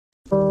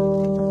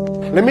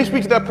Let me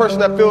speak to that person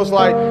that feels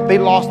like they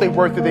lost their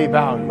worth or their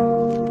value.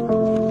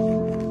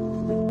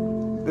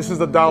 This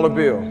is a dollar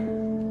bill.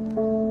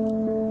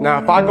 Now,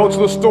 if I go to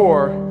the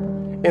store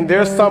and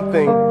there's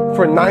something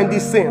for 90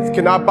 cents,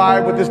 can I buy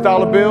it with this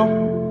dollar bill?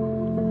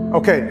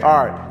 Okay,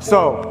 all right.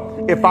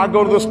 So if I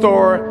go to the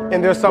store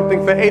and there's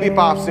something for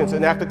 85 cents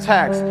and after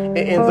tax,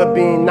 it ends up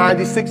being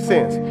 96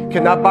 cents,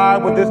 can I buy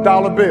it with this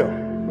dollar bill?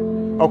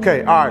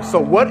 Okay, all right. So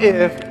what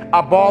if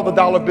I ball the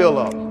dollar bill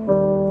up?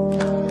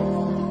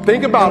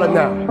 Think about it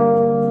now.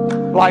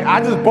 Like,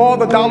 I just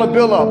balled the dollar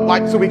bill up,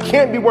 like, so it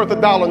can't be worth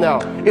 $1 now.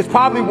 It's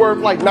probably worth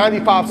like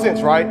 95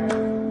 cents, right?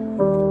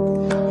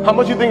 How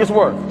much you think it's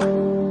worth?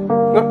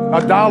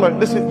 $1.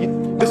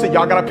 Listen,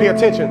 y'all gotta pay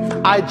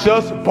attention. I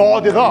just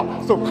balled it up,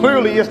 so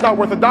clearly it's not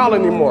worth $1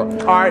 anymore.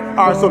 All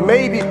right. So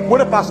maybe,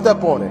 what if I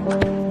step on it?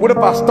 What if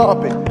I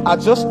stomp it? I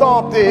just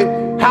stomped it.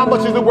 How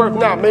much is it worth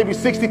now? Maybe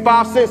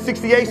 65 cents,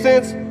 68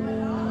 cents?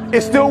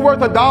 It's still worth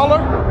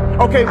 $1?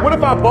 Okay, what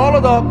if I ball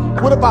it up?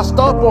 What if I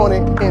stomp on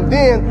it and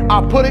then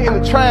I put it in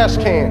the trash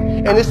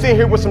can and it's in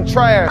here with some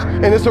trash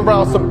and it's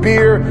around some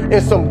beer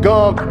and some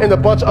gum and a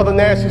bunch of other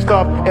nasty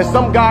stuff, and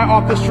some guy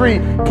off the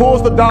street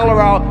pulls the dollar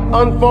out,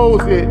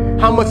 unfolds it.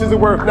 How much is it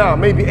worth now?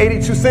 Maybe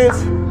 82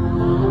 cents?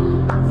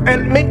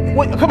 And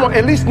come on,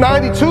 at least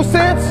 92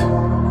 cents?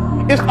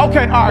 It's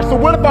okay, all right, so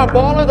what if I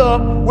ball it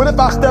up? What if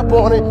I step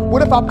on it?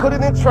 What if I put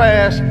it in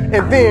trash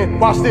and then,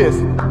 watch this,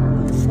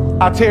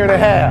 I tear it in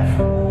half?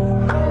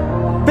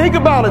 Think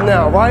about it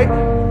now, right?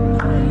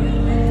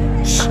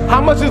 How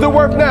much is it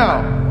worth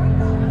now?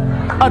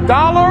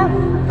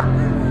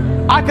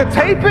 $1? I could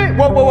tape it?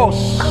 Whoa.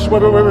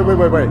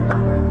 Wait.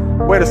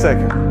 Wait a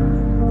second.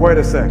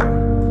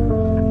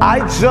 I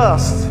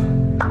just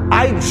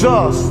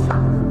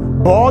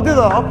balled it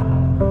up.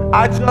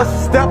 I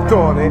just stepped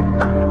on it.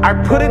 I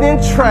put it in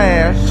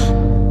trash.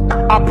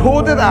 I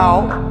pulled it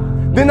out.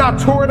 Then I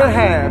tore it in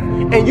half.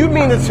 And you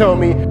mean to tell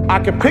me I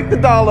can pick the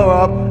dollar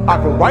up, I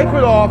can wipe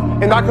it off,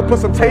 and I can put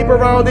some tape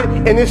around it,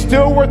 and it's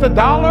still worth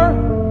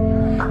 $1?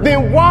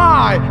 Then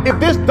why, if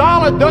this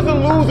dollar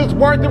doesn't lose its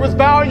worth or its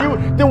value,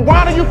 then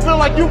why do you feel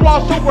like you've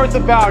lost your worth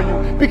and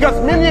value? Because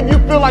many of you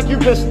feel like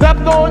you've been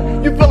stepped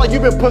on, you feel like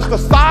you've been pushed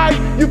aside,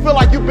 you feel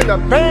like you've been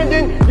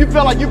abandoned, you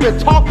feel like you've been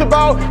talked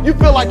about, you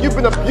feel like you've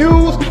been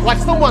abused, like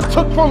someone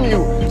took from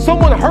you,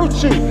 someone hurt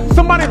you,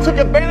 somebody took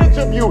advantage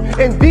of you,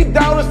 and deep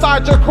down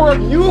inside your core,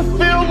 you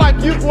feel like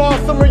you've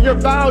lost some of your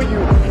value.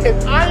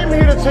 And I am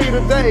here to tell you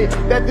today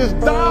that this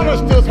dollar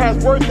still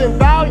has worth and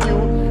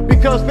value,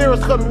 because there are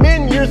some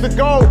men years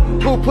ago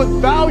who put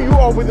value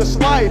over this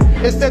life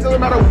and said that no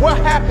matter what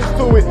happens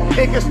to it,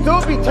 it can still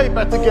be taped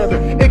back together,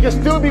 it can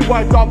still be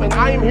wiped off. And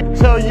I am here to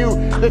tell you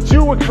that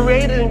you were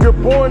created and you're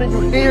born and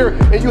you're here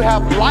and you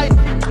have life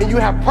and you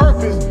have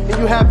purpose and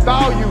you have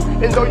value.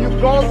 And though you've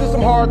gone through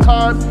some hard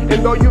times,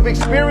 and though you've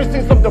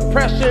experienced some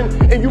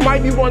depression, and you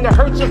might be wanting to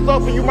hurt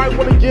yourself and you might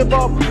want to give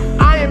up,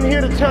 I am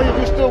here to tell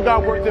you still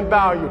got worth and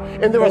value.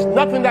 And there is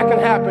nothing that can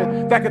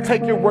happen that can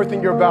take your worth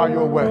and your value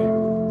away.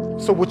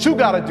 So what you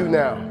gotta do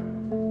now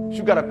is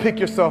you gotta pick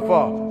yourself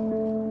up.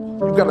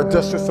 You gotta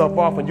dust yourself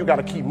off and you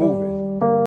gotta keep moving.